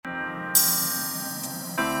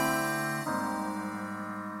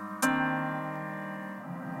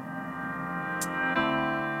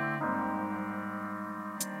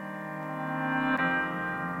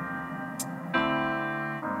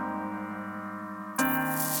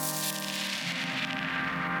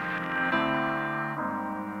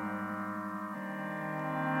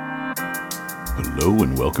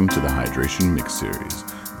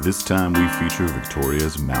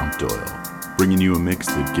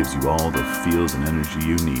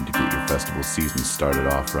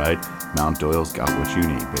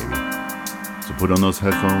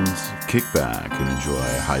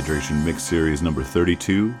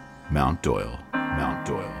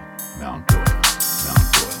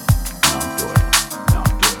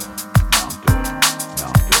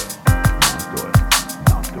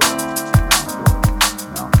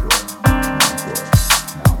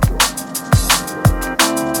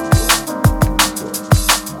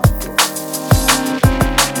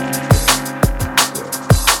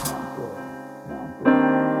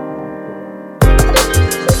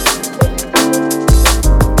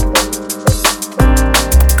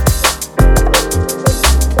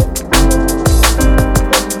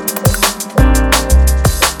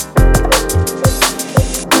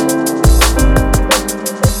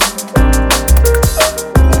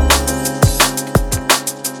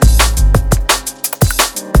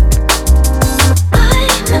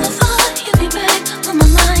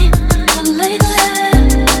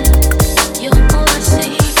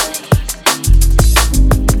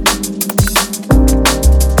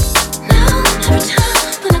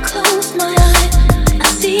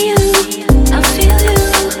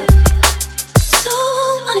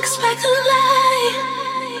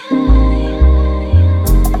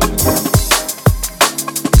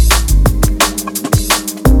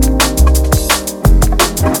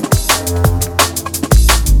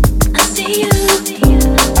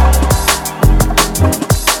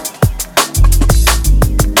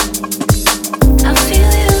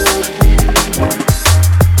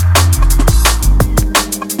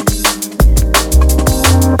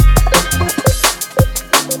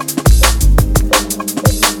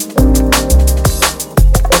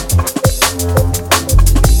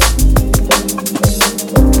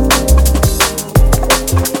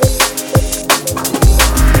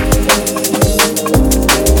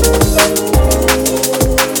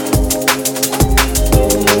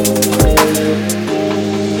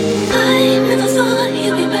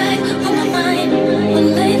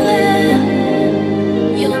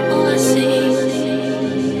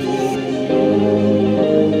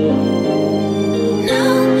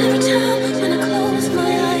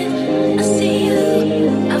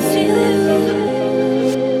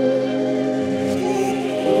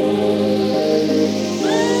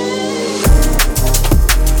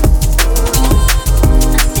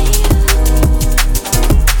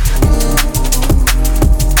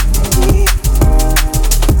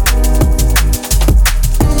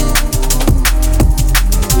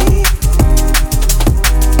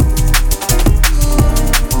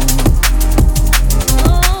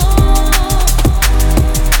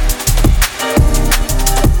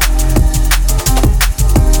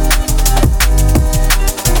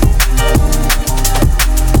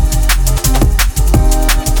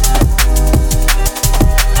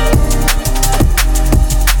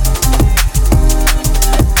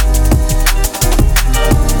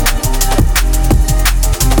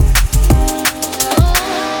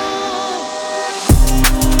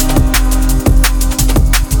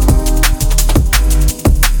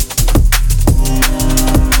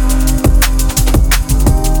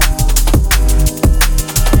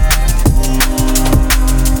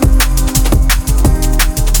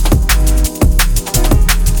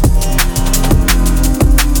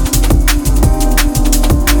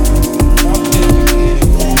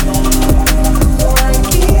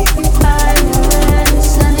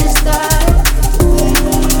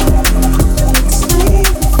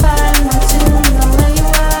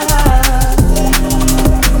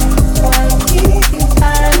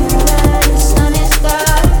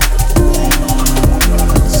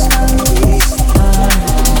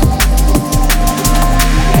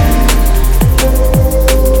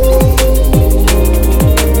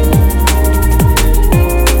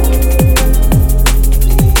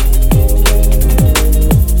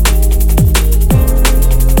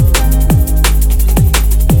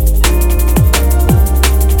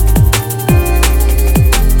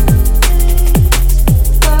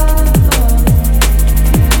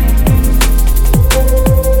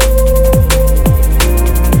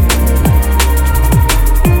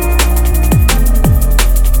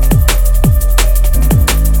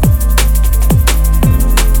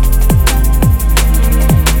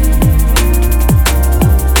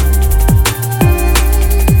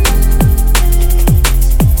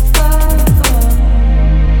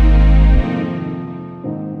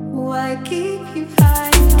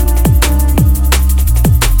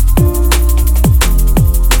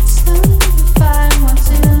It's time to find what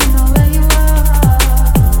to know where you are.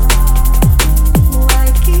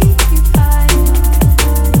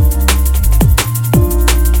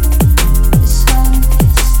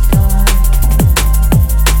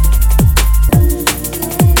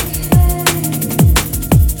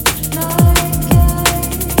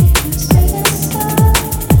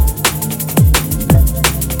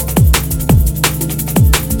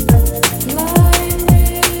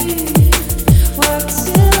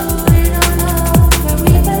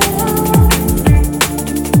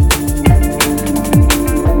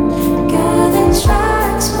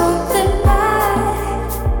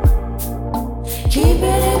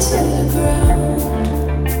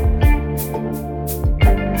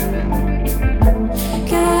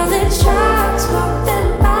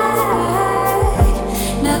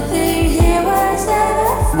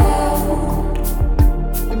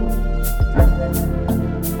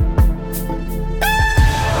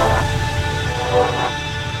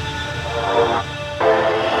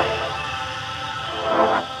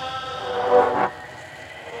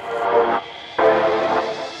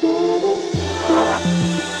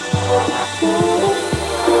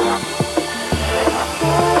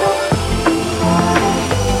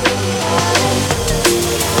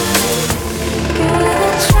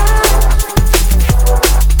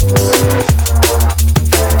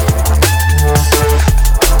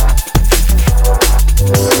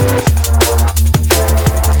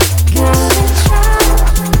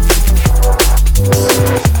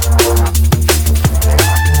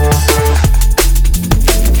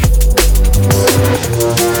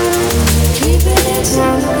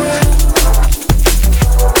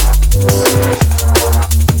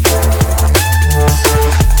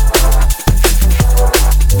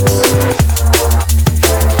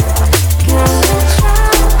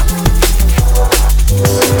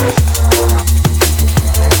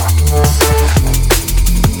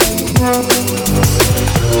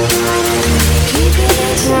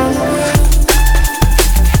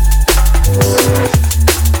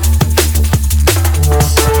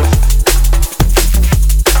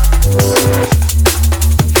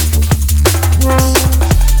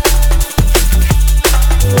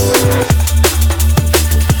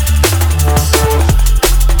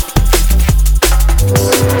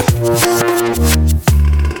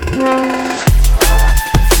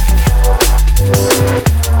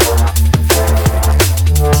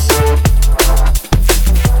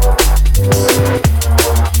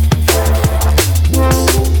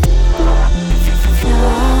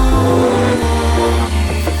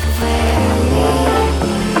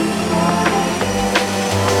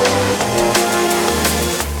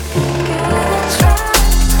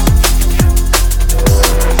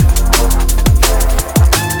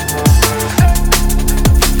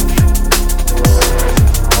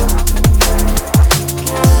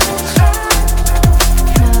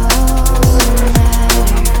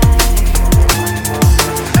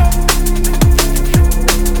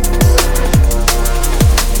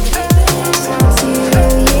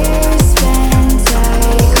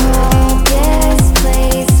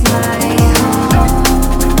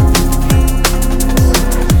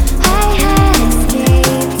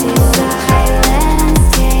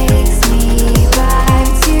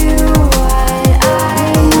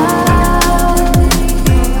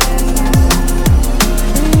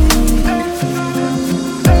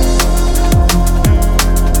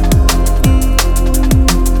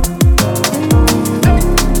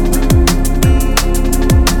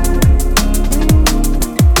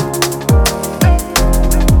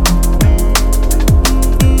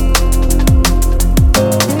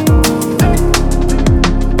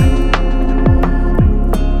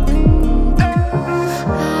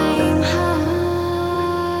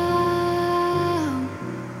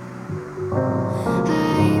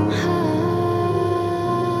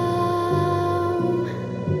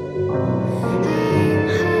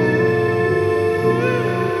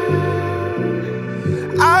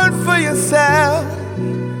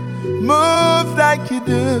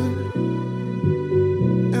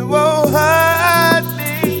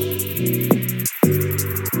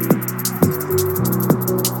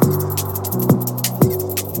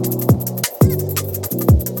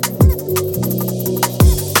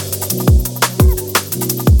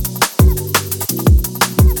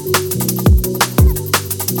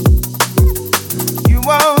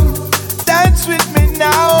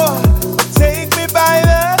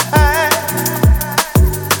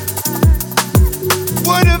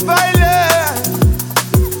 What if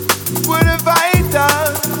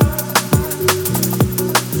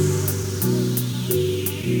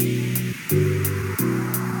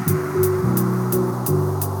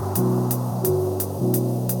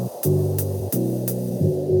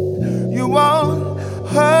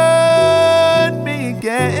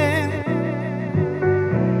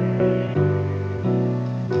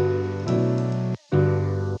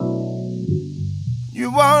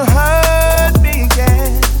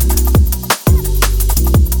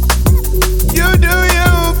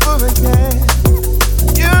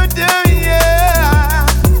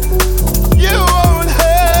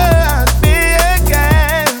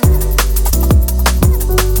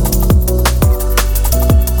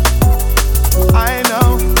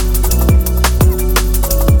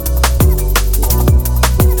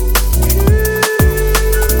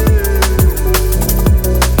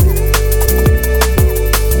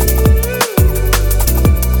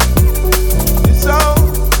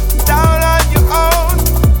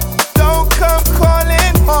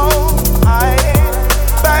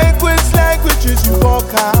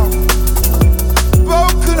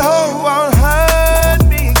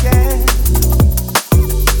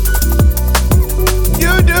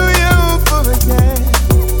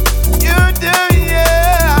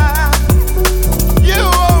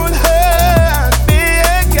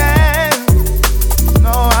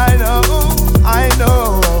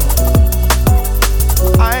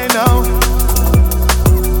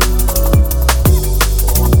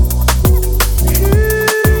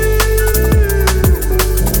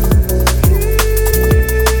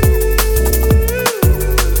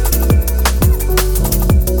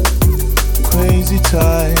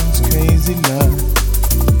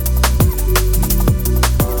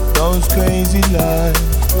Those crazy lights,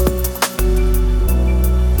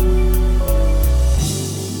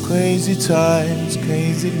 crazy times,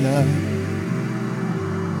 crazy lights.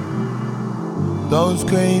 Those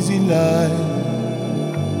crazy lights.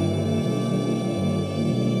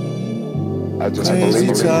 I just crazy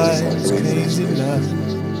believe times, crazy lights.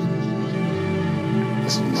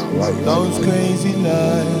 This is my life. Those crazy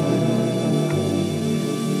lights.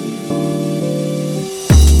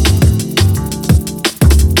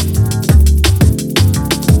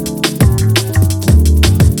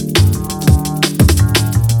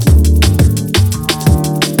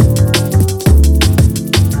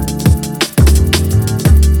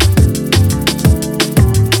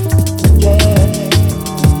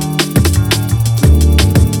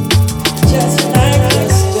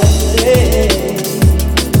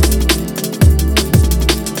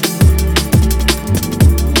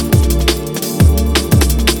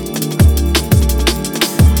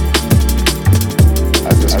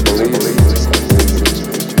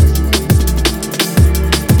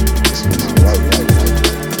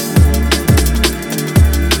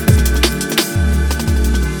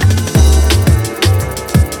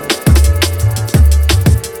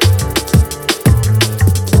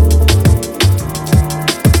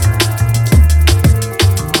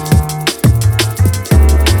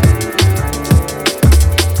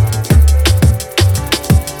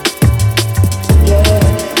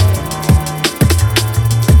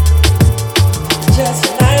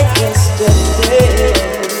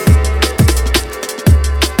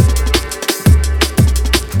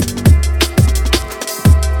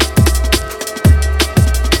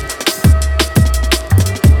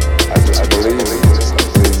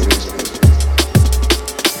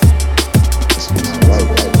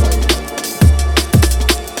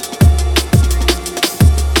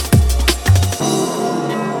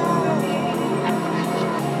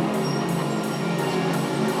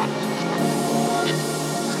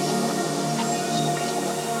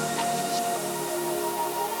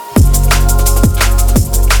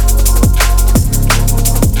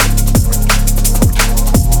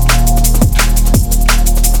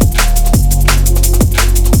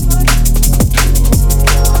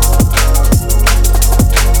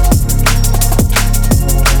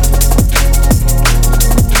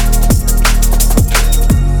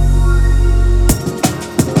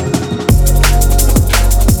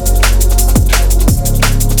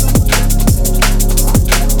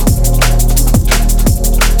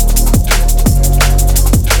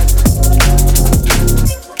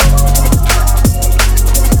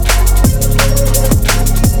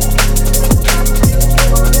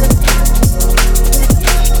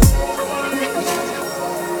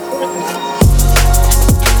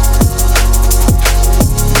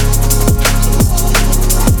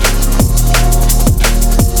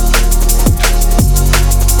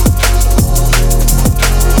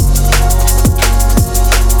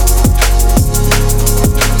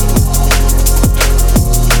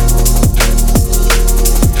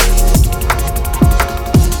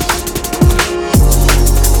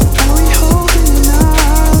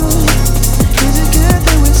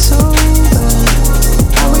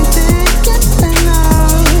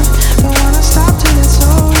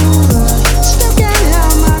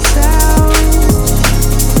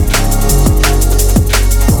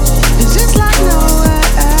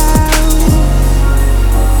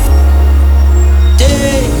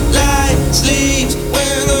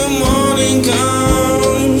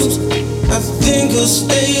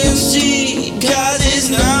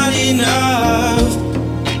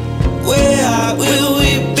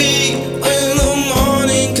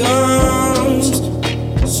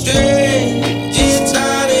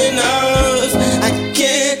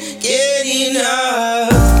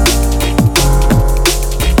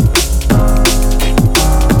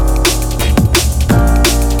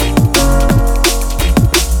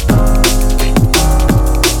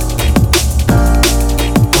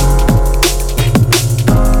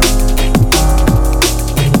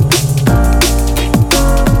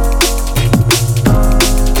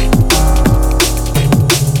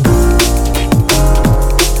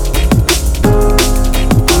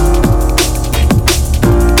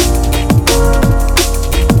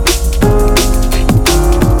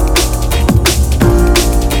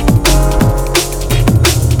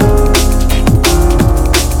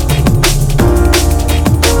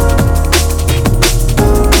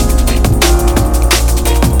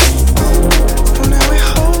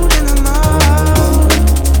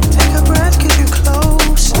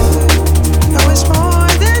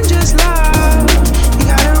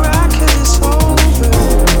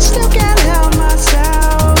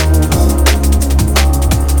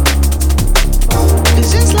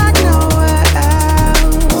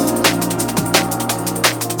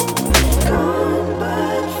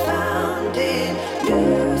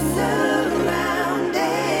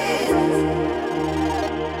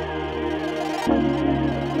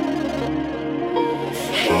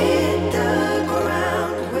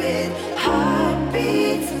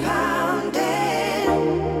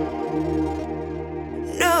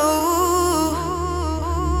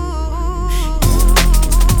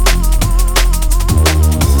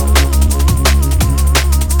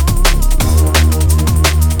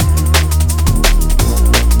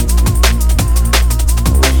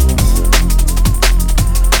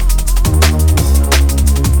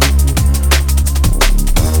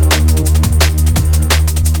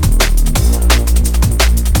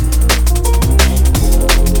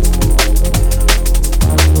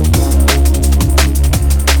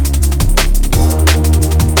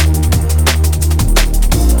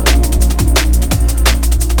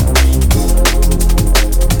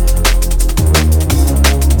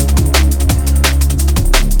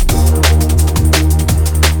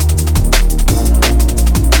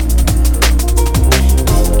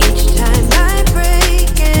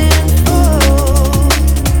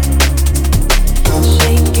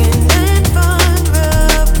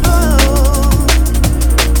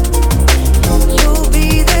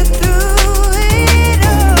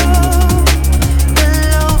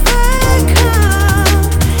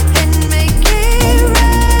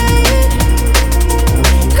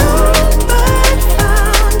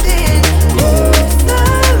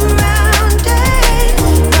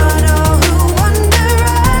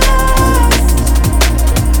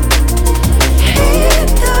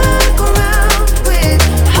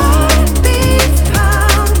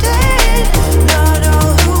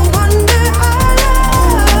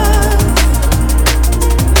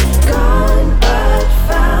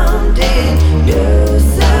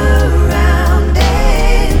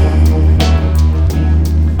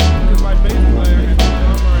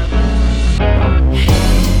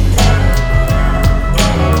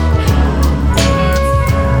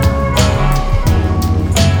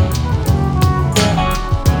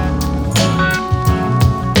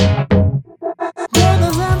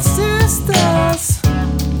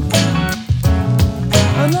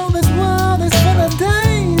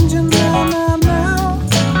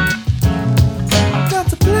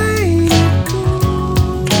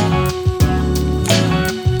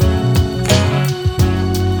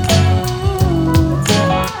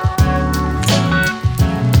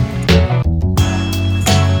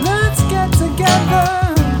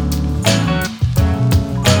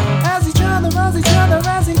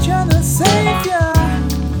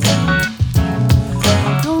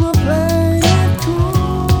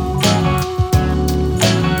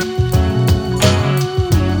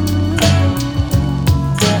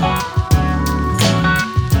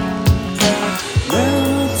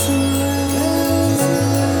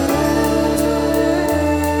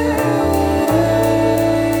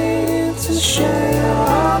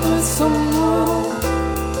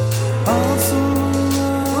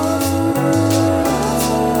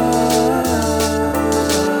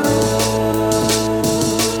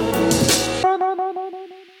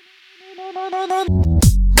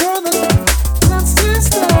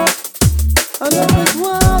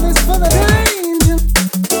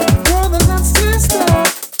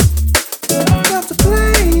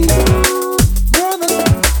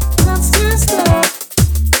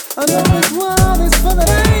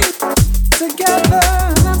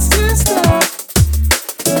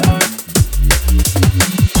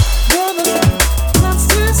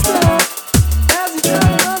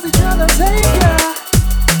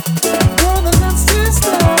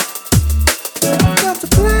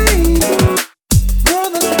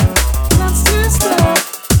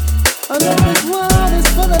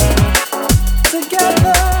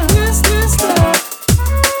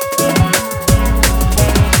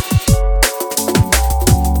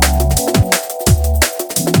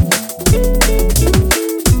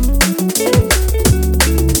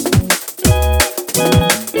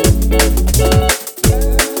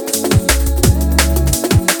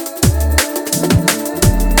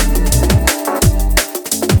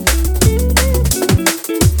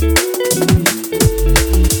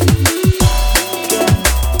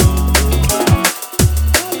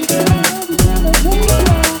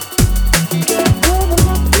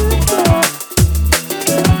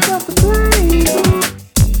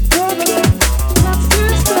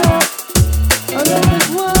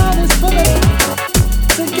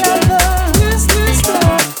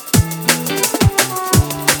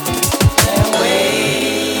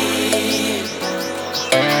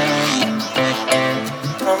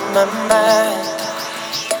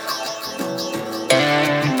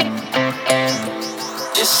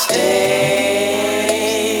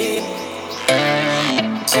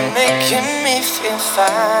 making me feel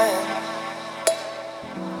fine.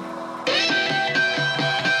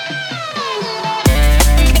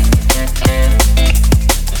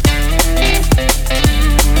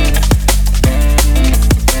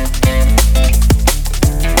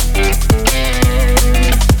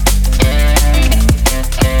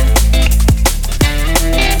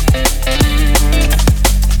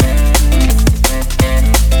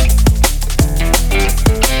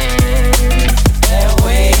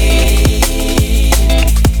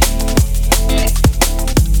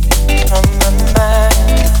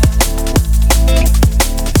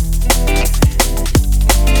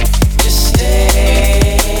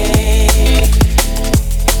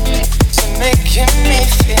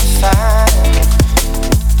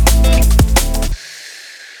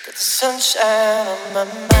 sunshine on my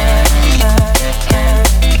mind.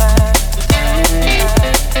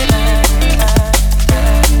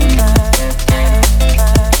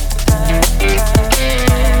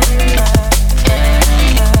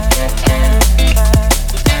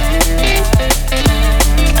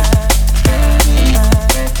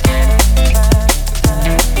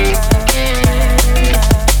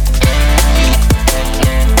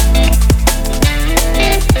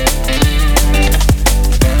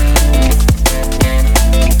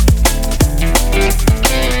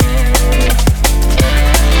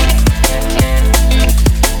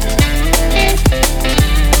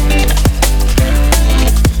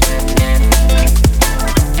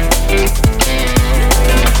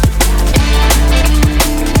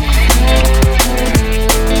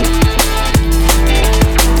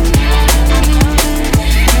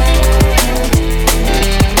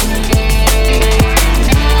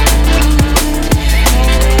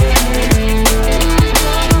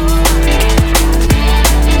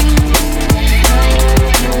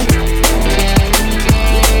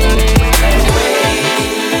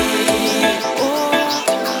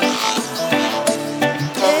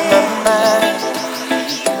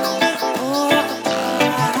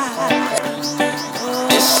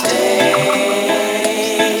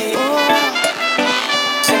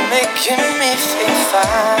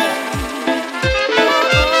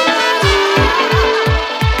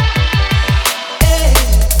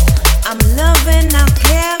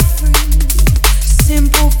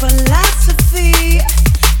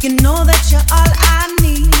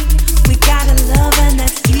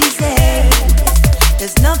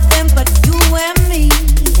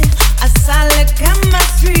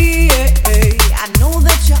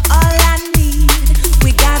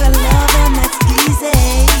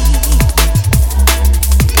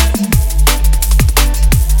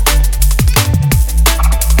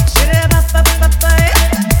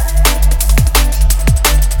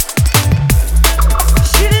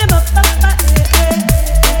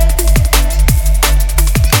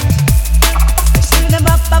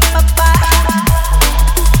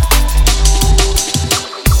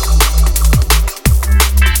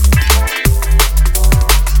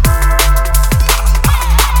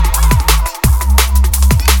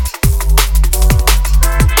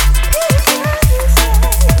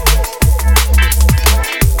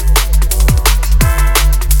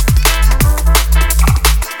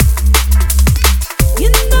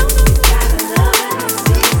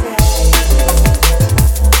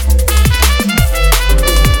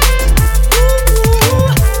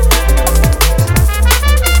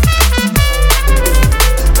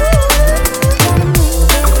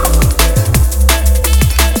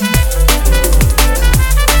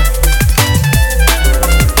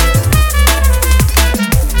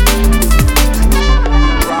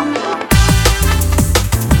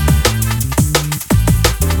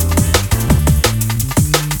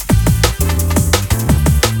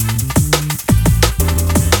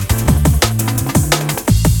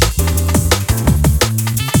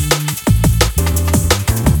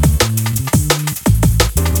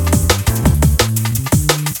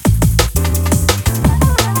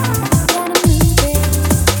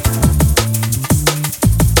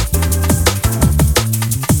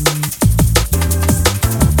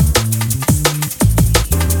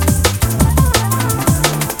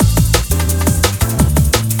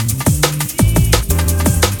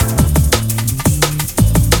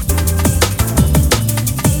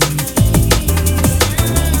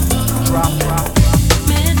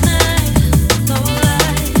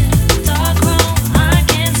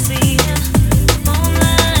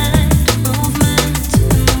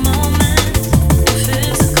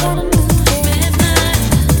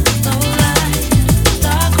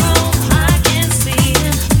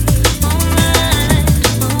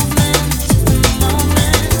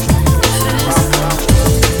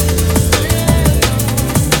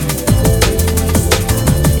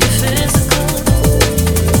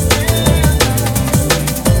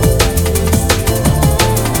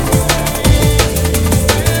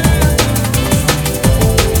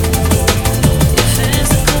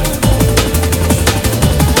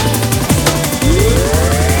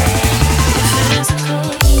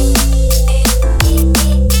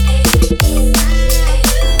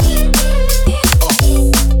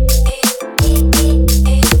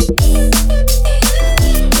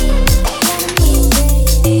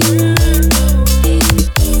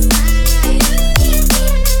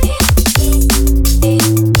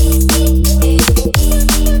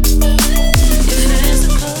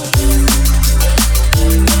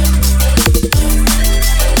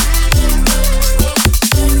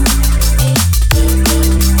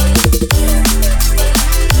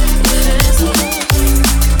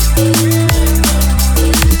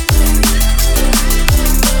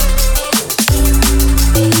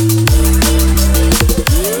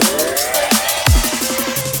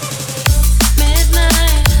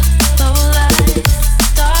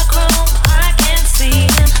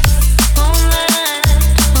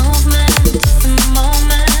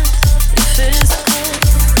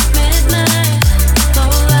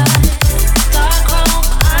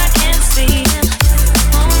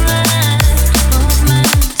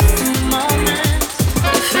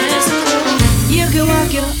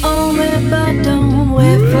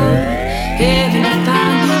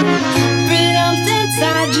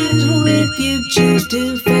 choose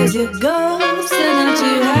to face your ghost and not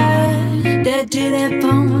to hide. That do that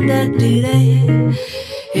boom, that do that.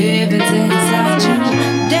 If it's inside you,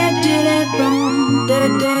 that do that boom,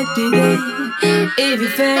 that do that. If you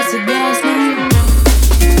face the ghost now.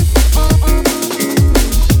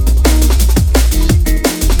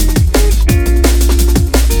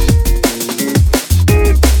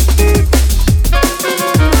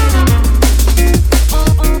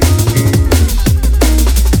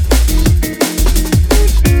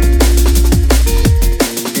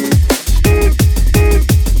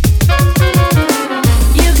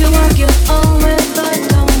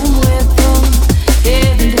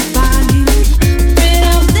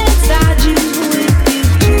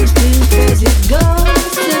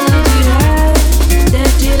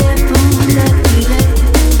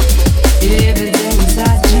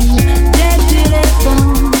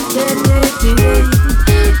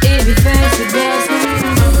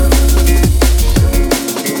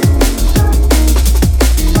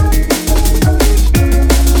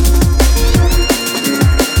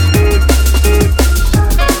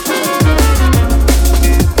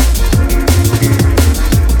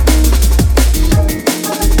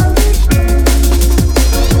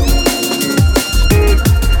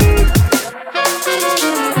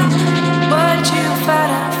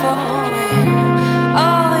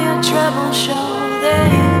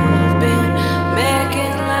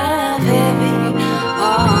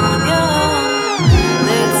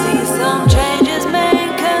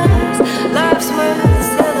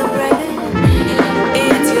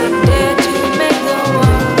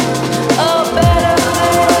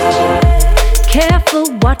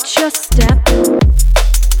 Watch your step.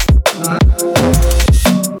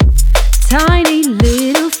 Tiny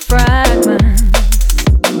little fragments,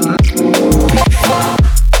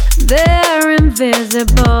 they're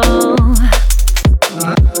invisible.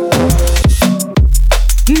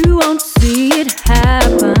 You won't see it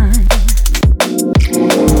happen.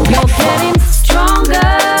 You're getting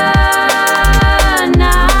stronger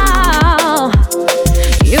now.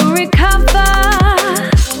 You recover,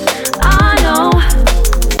 I know.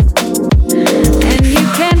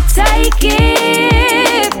 Take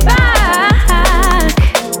it back,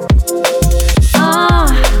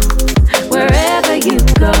 wherever you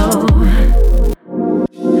go.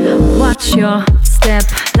 Watch your step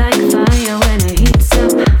like fire when it heats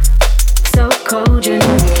up. So cold you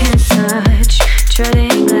know you can't touch.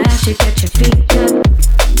 Treading glass, you get your feet cut.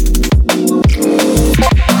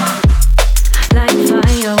 Like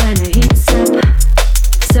fire when it heats up.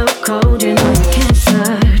 So cold you know you can't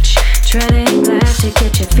touch. Treading glass, you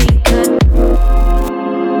get your feet cut.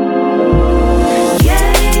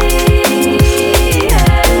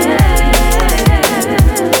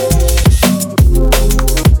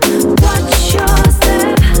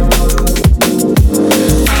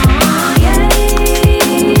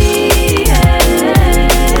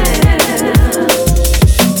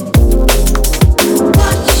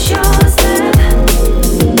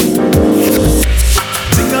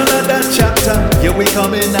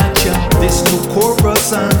 Coming at ya, this new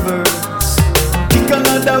chorus and verse. Kick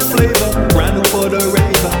another flavor, brand new for the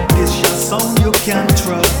raver. This your song you can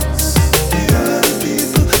trust. The other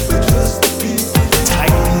people, we trust the people.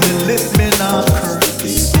 Tighten the lip, me not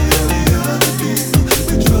curse. The other people,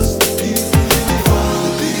 we trust the people. We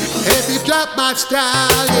follow the people. If you drop my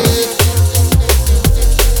style, yeah.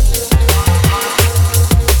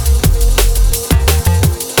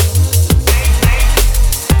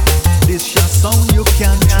 This your song you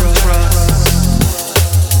can trust.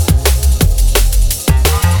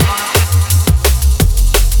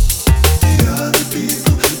 The other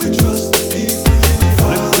people, we trust the people.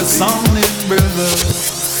 Flip the song in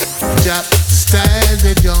reverse. Jap style,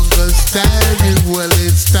 the jungle style, the Wally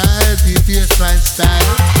style, the baseline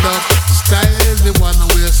style, duck style, the one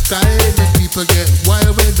wear style. The people get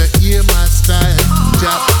wild when they hear my style.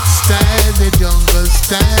 Jap style, the jungle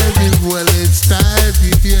style, the Wally style,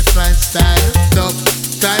 the baseline style, duck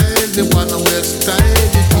style, the one wear style.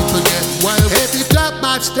 The people get wild. If you drop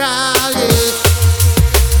my style, yeah.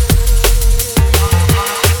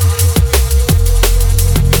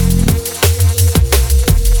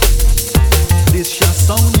 This your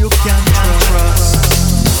song you can trust.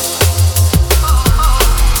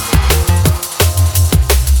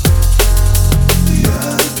 The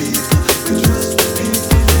other people, we trust the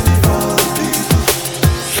people. We follow the people.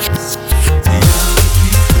 The other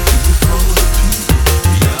people, we follow the people.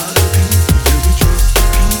 The other people, we trust the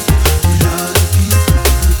people. The other people,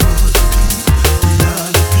 we follow the people.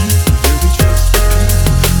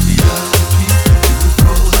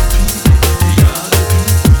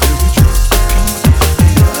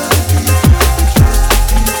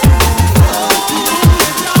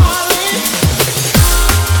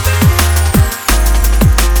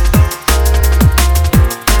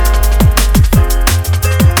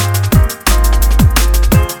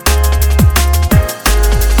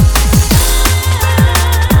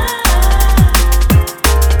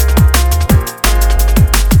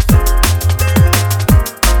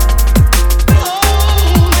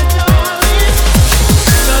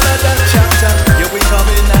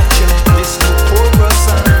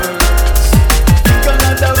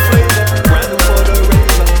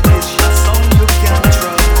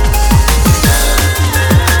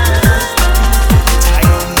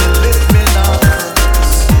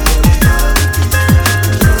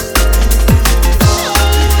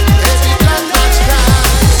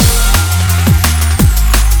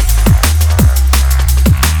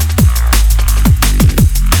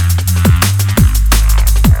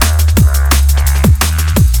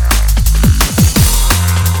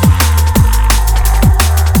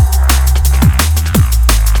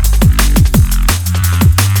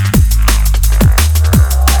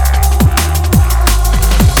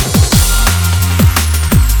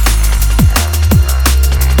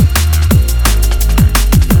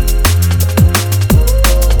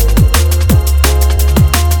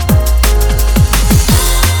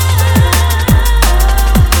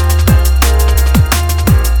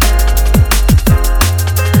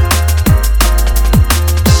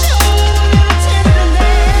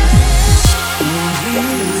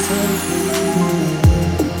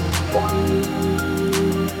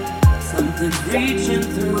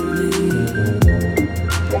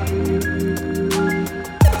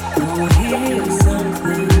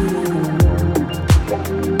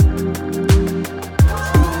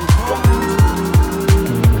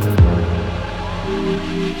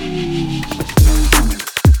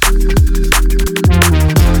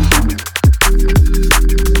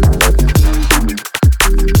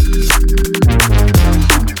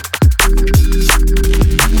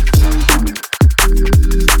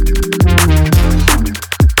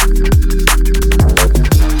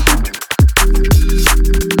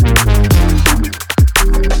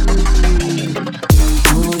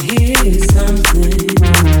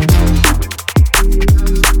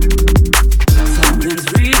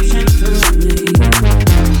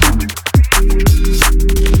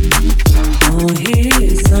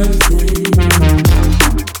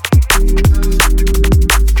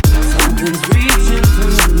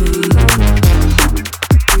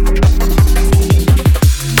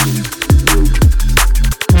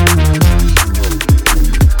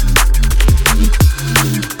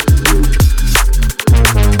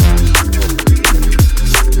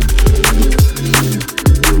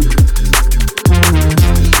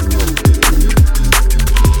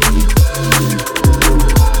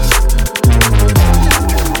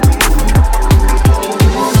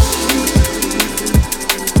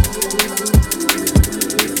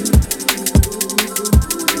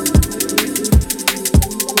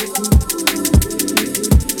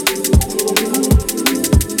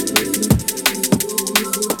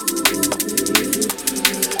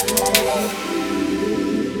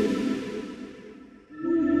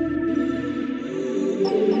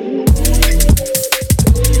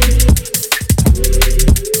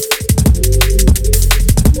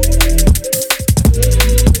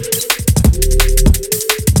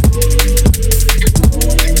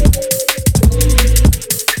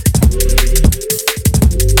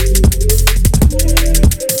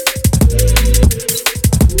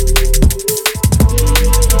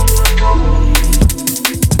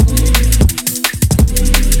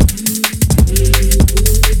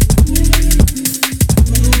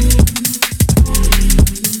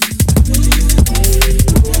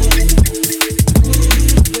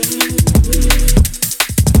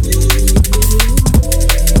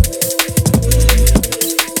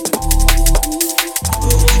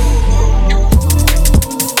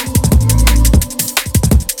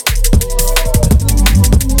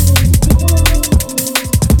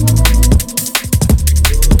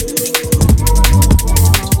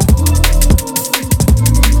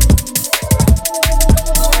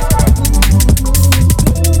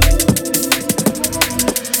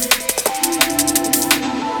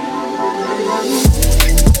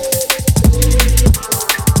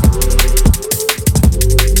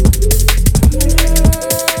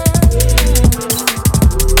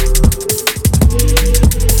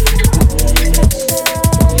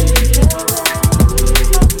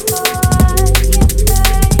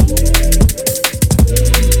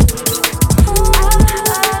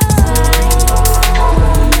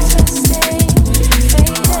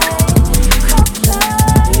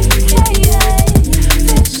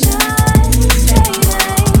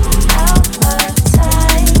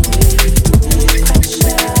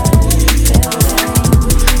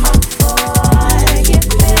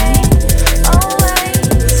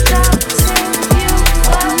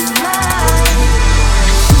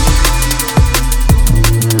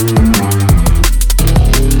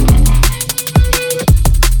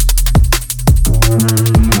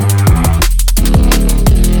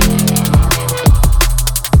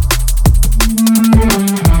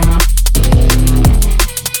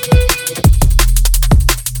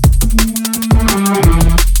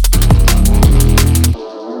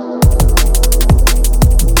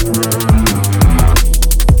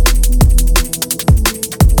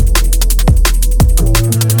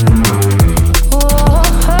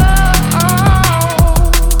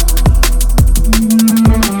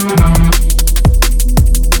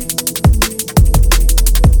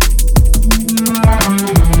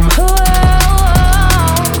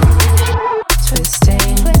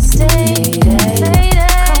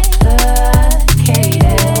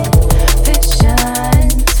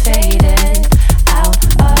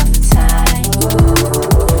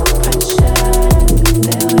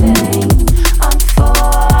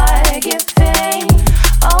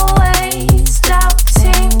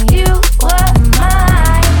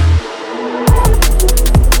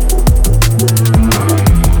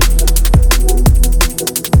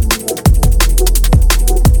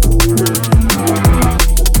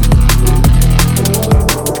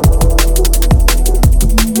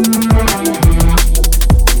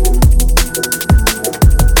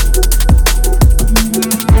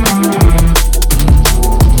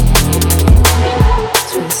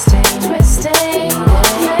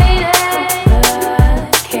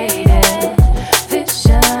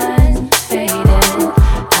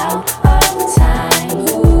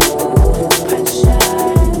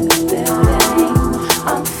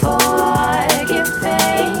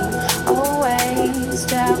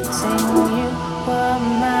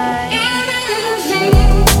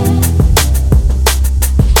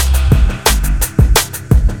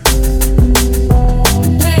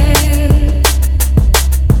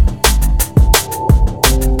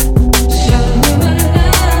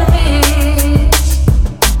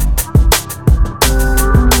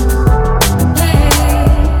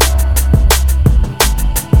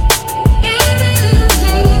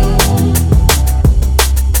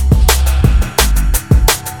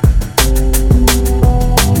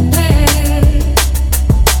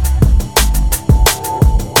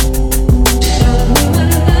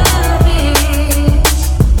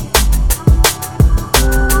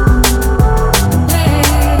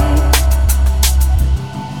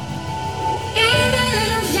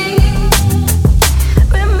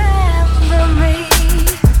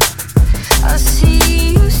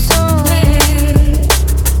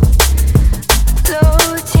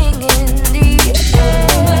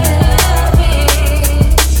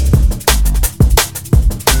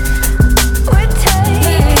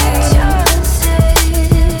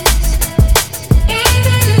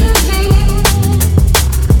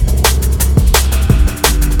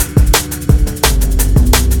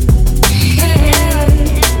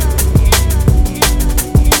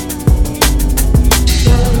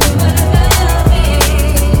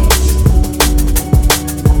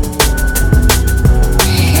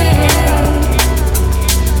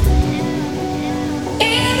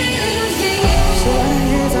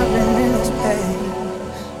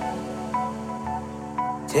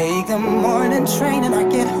 Take the morning train and I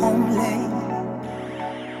get home late.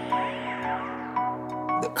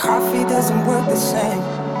 The coffee doesn't work the same.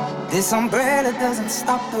 This umbrella doesn't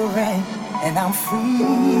stop the rain. And I'm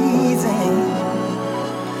freezing,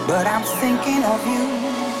 but I'm thinking of you.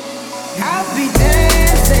 I'll be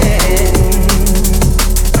dancing.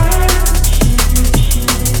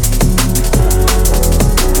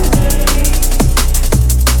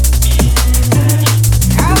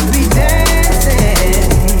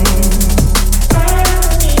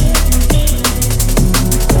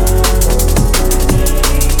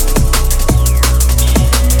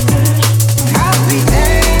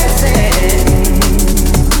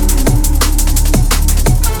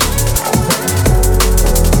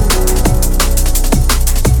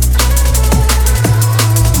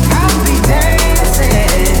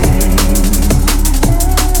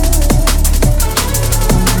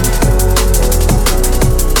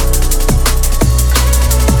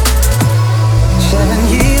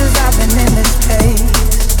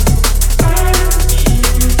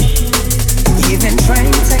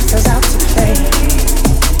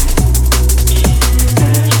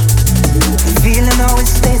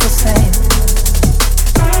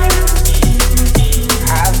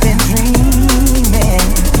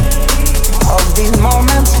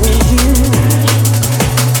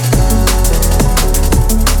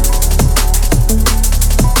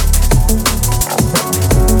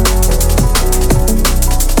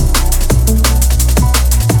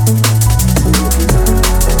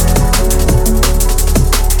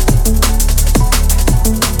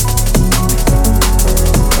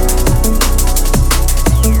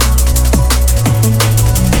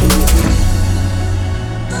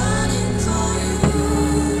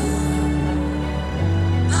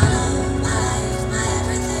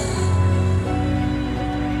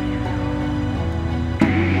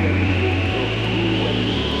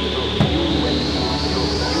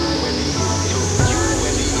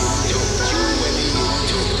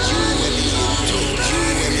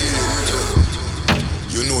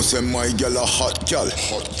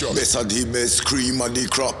 Best of the best cream of the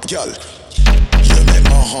crop, gal. You make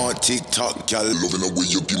my heart tick tock, gal. Loving the way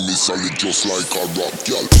you give me solid just like a rock,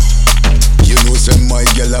 gal. You know say my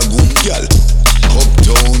gal a good gal.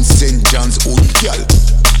 Uptown St. John's Wood, gal.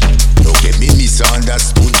 Don't get me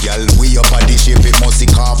misunderstood, gal. We up at the shape, it must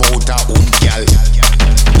carve out a wood, gal.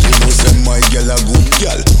 You know say my gal a good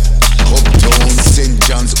gal. Uptown St.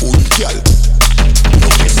 John's Wood, gal.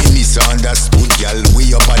 Don't get me misunderstood, gal.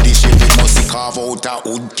 We up at the shape, it must carve out a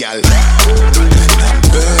wood, gal. I'm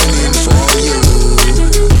burning for you,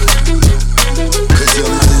 'cause you're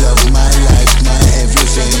my love, my life, my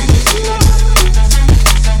everything.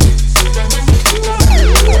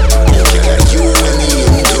 Girl, you and me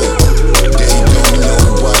into, they don't know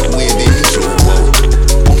what we've been through.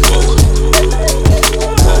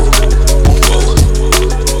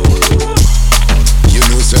 You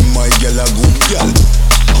know say my girl a good girl.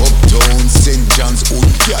 Uptown St. John's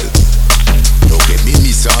Wood, gal. Don't get me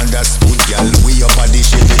misunderstood, gal. We up at the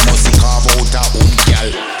shape, it must carve out a wood, gal.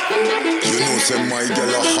 You know say my gal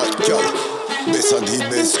a hot gal. Best of the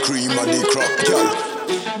best cream of the crop, gal.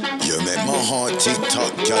 You make my heart tick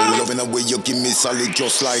tock, gal. Loving the way you give me solid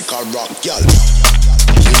just like a rock, gal.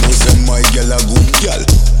 You know say my gal a good gal.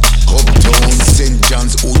 Uptown St.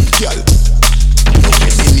 John's Wood, gal. Don't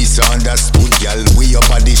get me misunderstood, gal. We up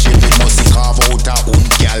at the shape, it must carve out a wood,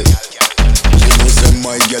 gal. You know say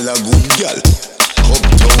my gal a good gal.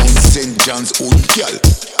 Uptown St. John's Wood, gal.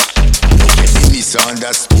 Don't get me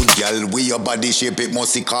misunderstood, gal. We up at the shape, it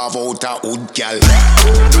must carve out a wood, gal.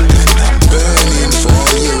 I'm burning for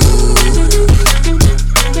you,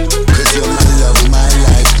 'cause you're my love, my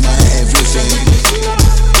life, my everything.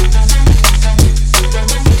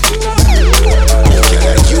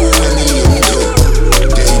 Girl, you and me into,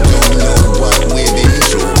 they don't know what we've been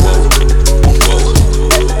through.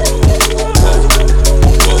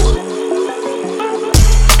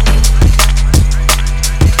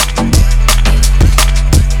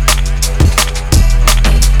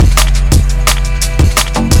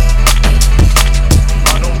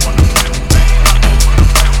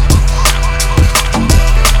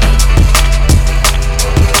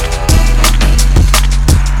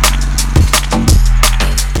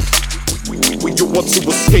 Want to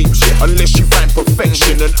escape unless you find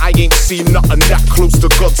perfection, and I ain't seen nothing that close to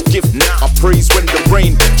God's gift. I praise when the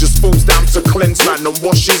rain just falls down to cleanse man and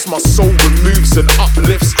washes my soul, removes and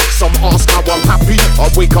uplifts. Some ask how I'm happy. I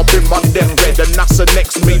wake up in my deathbed and that's the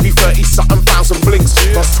next maybe 30-something thousand blinks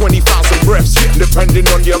plus 20,000 breaths. The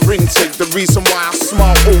depending on your intake. The reason why I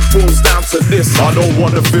smile all falls down to this. I don't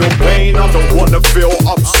wanna feel pain, I don't wanna feel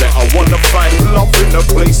upset. I wanna find love in a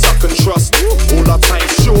place I can trust. All our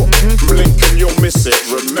time's short, blink and you'll miss it.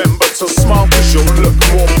 Remember to smile cause you'll look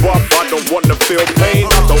more buff. I don't wanna feel pain,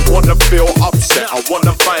 I don't wanna feel upset. I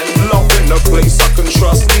wanna find love in a place I can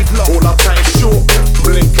trust. All our time's short,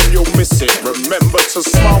 blink and you'll miss it. Remember to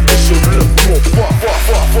smile cause you'll look more buff.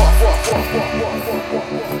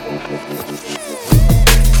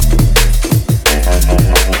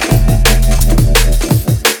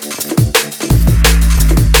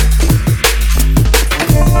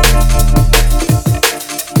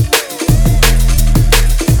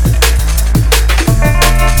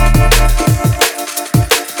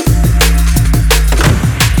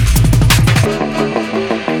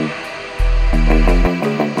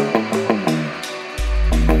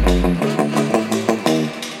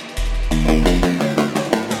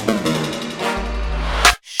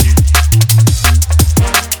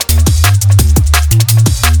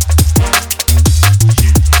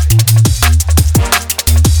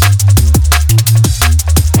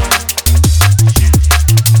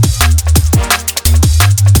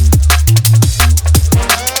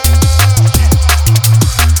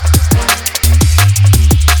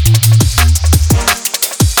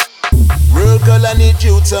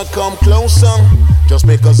 Come closer, just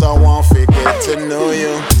because I want to get to know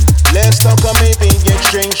you. Let's talk or maybe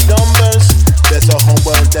exchange numbers. There's a whole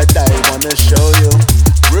world that I wanna show you.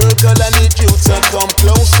 Real girl, I need you to come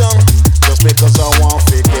closer, just because I want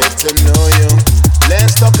to get to know you.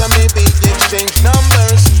 Let's talk or maybe exchange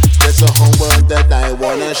numbers. There's a whole world that I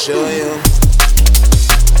wanna show you.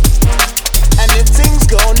 And if things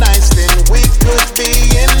go nice, then we could be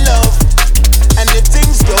in love. And if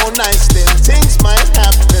things go nice, then things might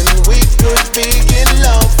happen. We could be in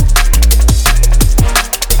love.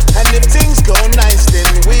 And if things go nice, then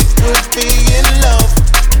we could be in love.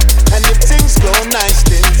 And if things go nice,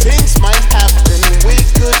 then things might happen. We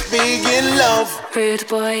could be in love. Rude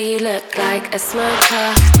boy, you look like a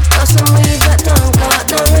smoker. Got some weed but don't got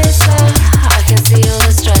no razor. I can see all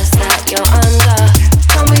the stress that you're under.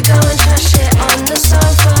 Can we go and trash it on the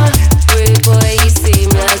sofa? Rude boy, you seem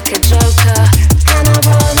like a joker. Can I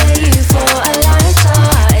bother you for a lighter?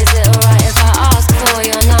 Is it alright if I ask for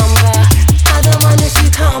your number? I don't mind if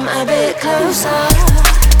you come a bit closer.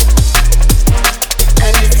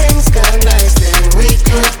 And if things go nice, then we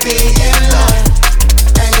could be in love.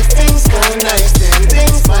 And if things go nice, then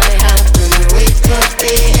things might happen. We could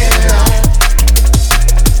be in love.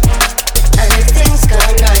 And if things go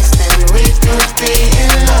nice, then we could be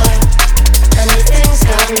in love. And if things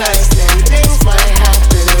go nice, then things might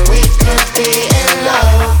happen. We could be in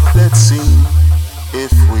love. Let's see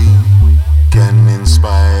if we can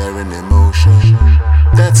inspire an emotion.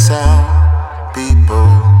 That's how people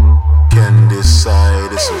can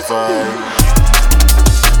decide to survive.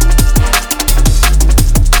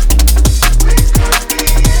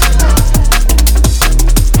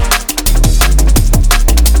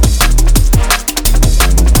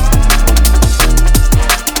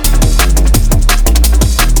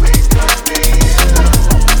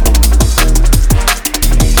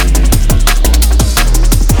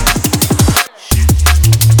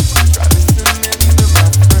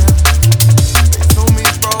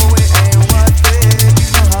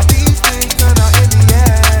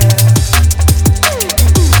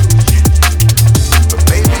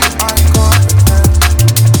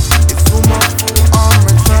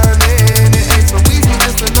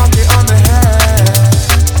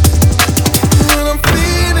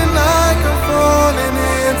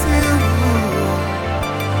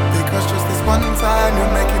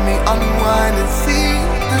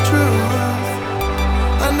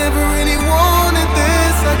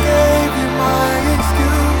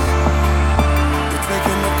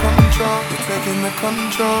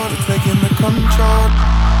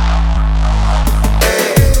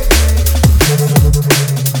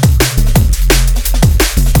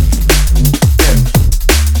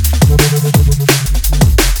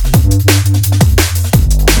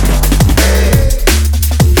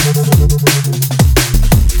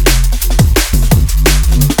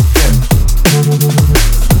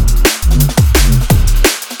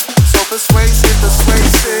 Persuasive.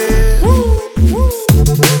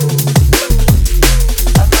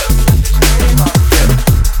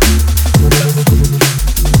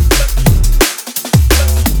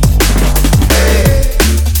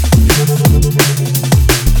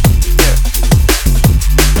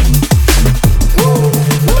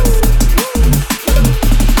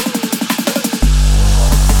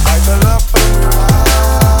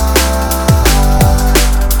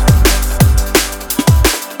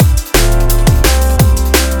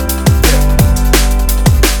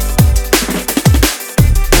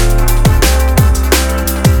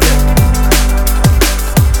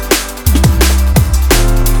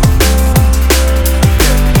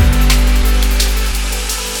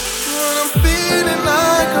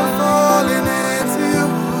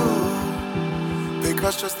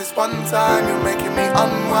 time, you're making me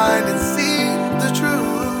unwind and see the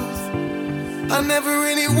truth. I never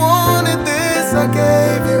really wanted this, I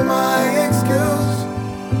gave you my excuse.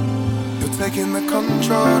 You're taking the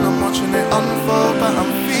control, I'm watching it unfold, but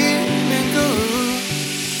I'm feeling good.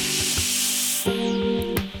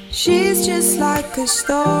 She's just like a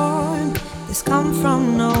storm that's come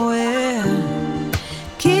from nowhere.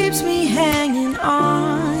 Keeps me hanging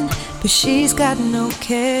on, but she's got no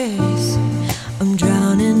cares. I'm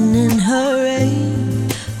drowning in her rain,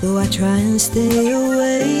 though I try and stay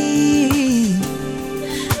away.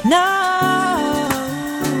 No,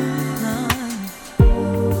 no.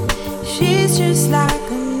 She's just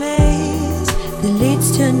like a maze that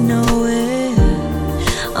leads to nowhere.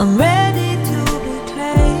 I'm ready to be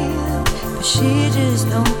claimed, but she just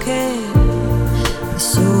don't care. It's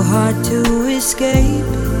so hard to escape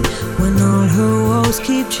when all her walls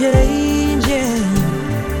keep changing.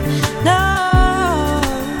 No,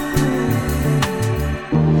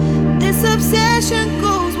 this obsession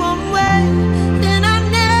goes one way, and I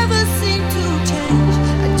never seem to change.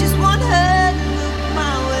 I just want her to look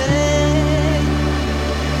my way.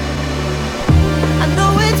 I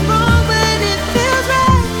know it's wrong, but it feels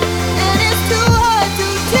right, and it's too hard to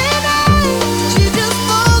deny. She just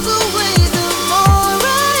falls away the more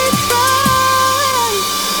I try.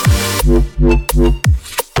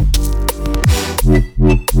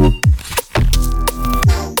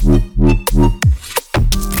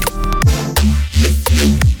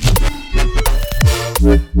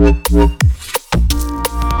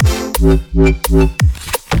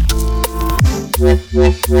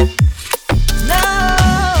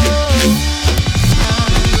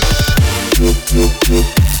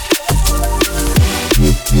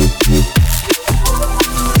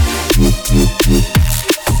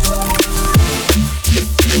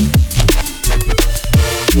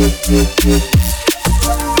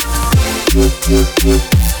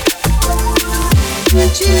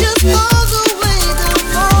 She just falls away the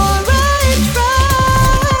more I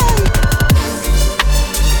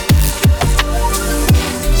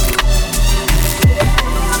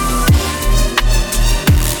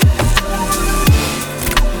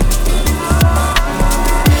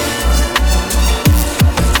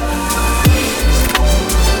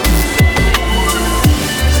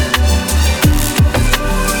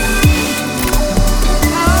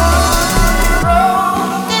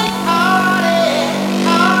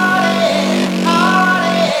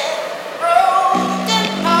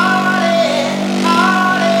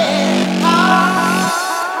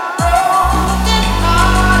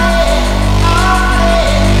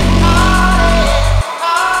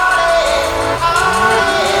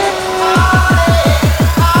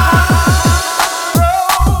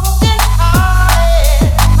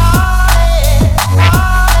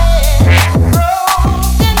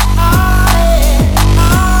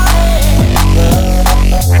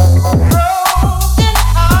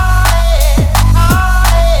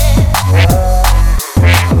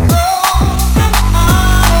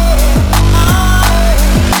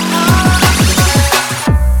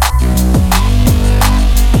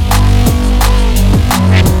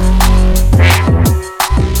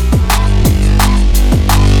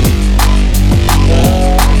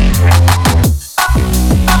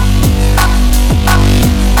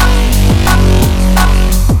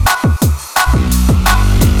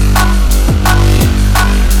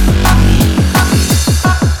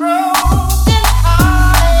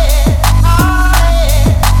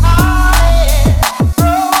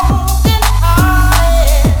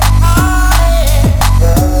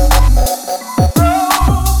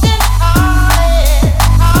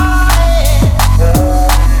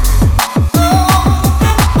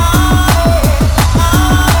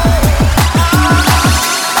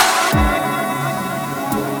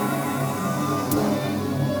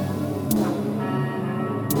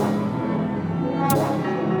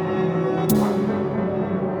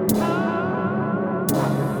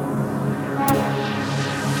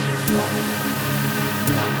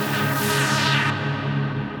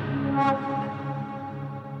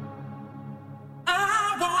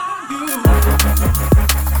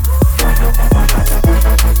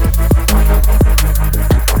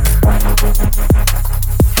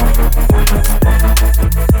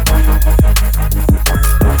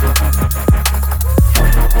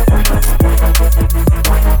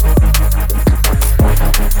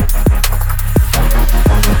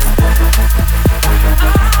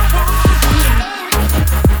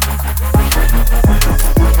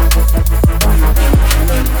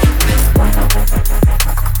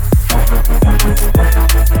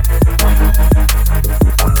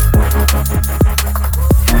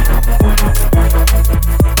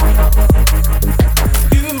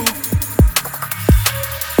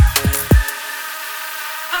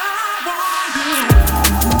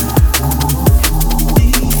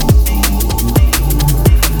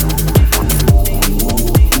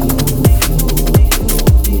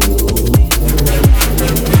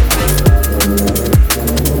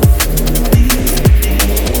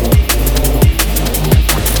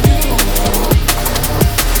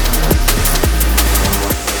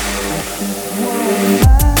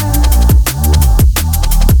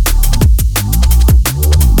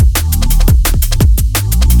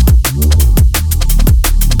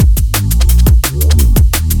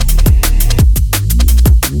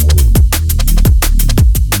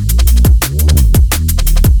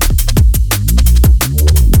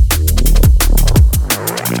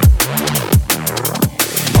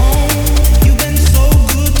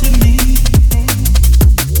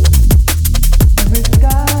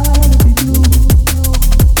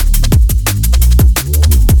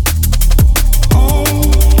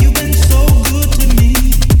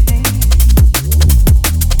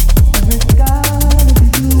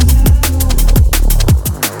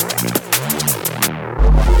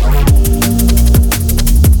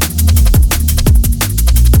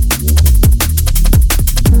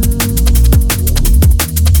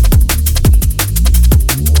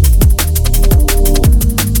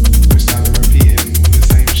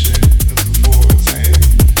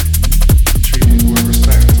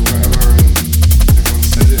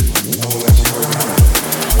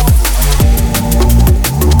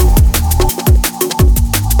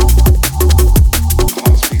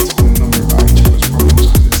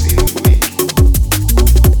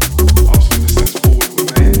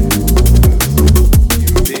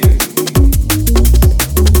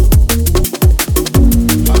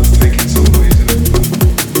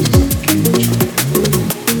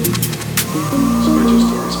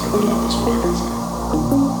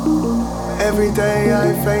Every day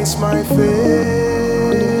I face my fears.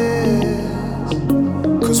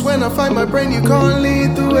 'Cause when I find my brain, you can't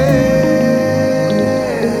lead the way.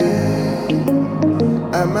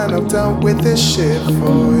 And man, I've dealt with this shit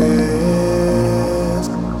for years.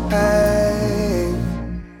 Hey,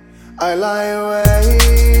 I lie awake,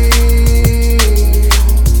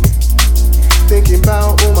 thinking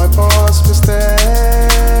about all my past mistakes.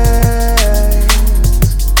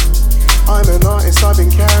 I'm an artist, I've been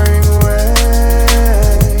carrying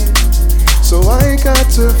weight, so I got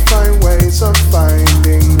to find ways of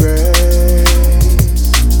finding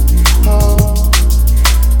grace. Oh,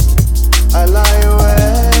 I lie awake.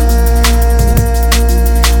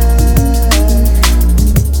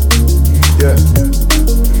 Yeah.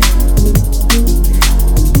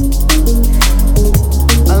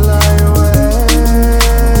 I lie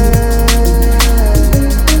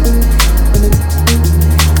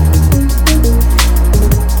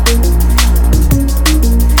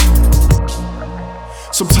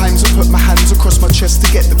Sometimes I put my hands across my chest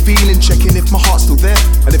to get the feeling, checking if my heart's still there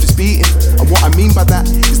and if it's beating. And what I mean by that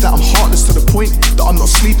is that I'm heartless to the point that I'm not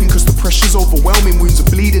sleeping, 'cause the pressure's overwhelming, wounds are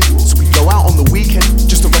bleeding. So we blow out on the weekend,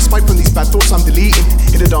 just a respite from these bad thoughts I'm deleting.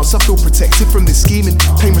 In the dance I feel protected from this scheming.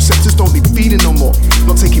 Pain receptors don't need feeding no more,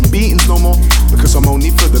 not taking beatings no more, because I'm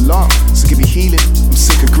only for the love, so give me healing. I'm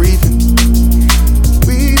sick of grieving.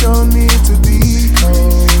 We don't need to be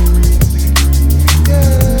cold.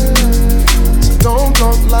 Yeah. Don't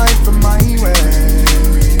block life from my way.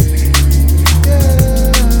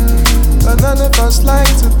 Yeah, but none of us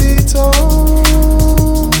like to be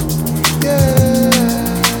told. Yeah,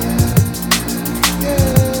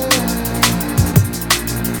 yeah.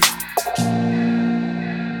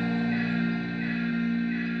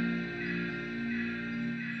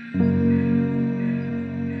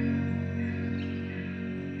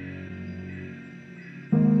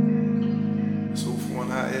 It's all for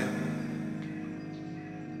one out here.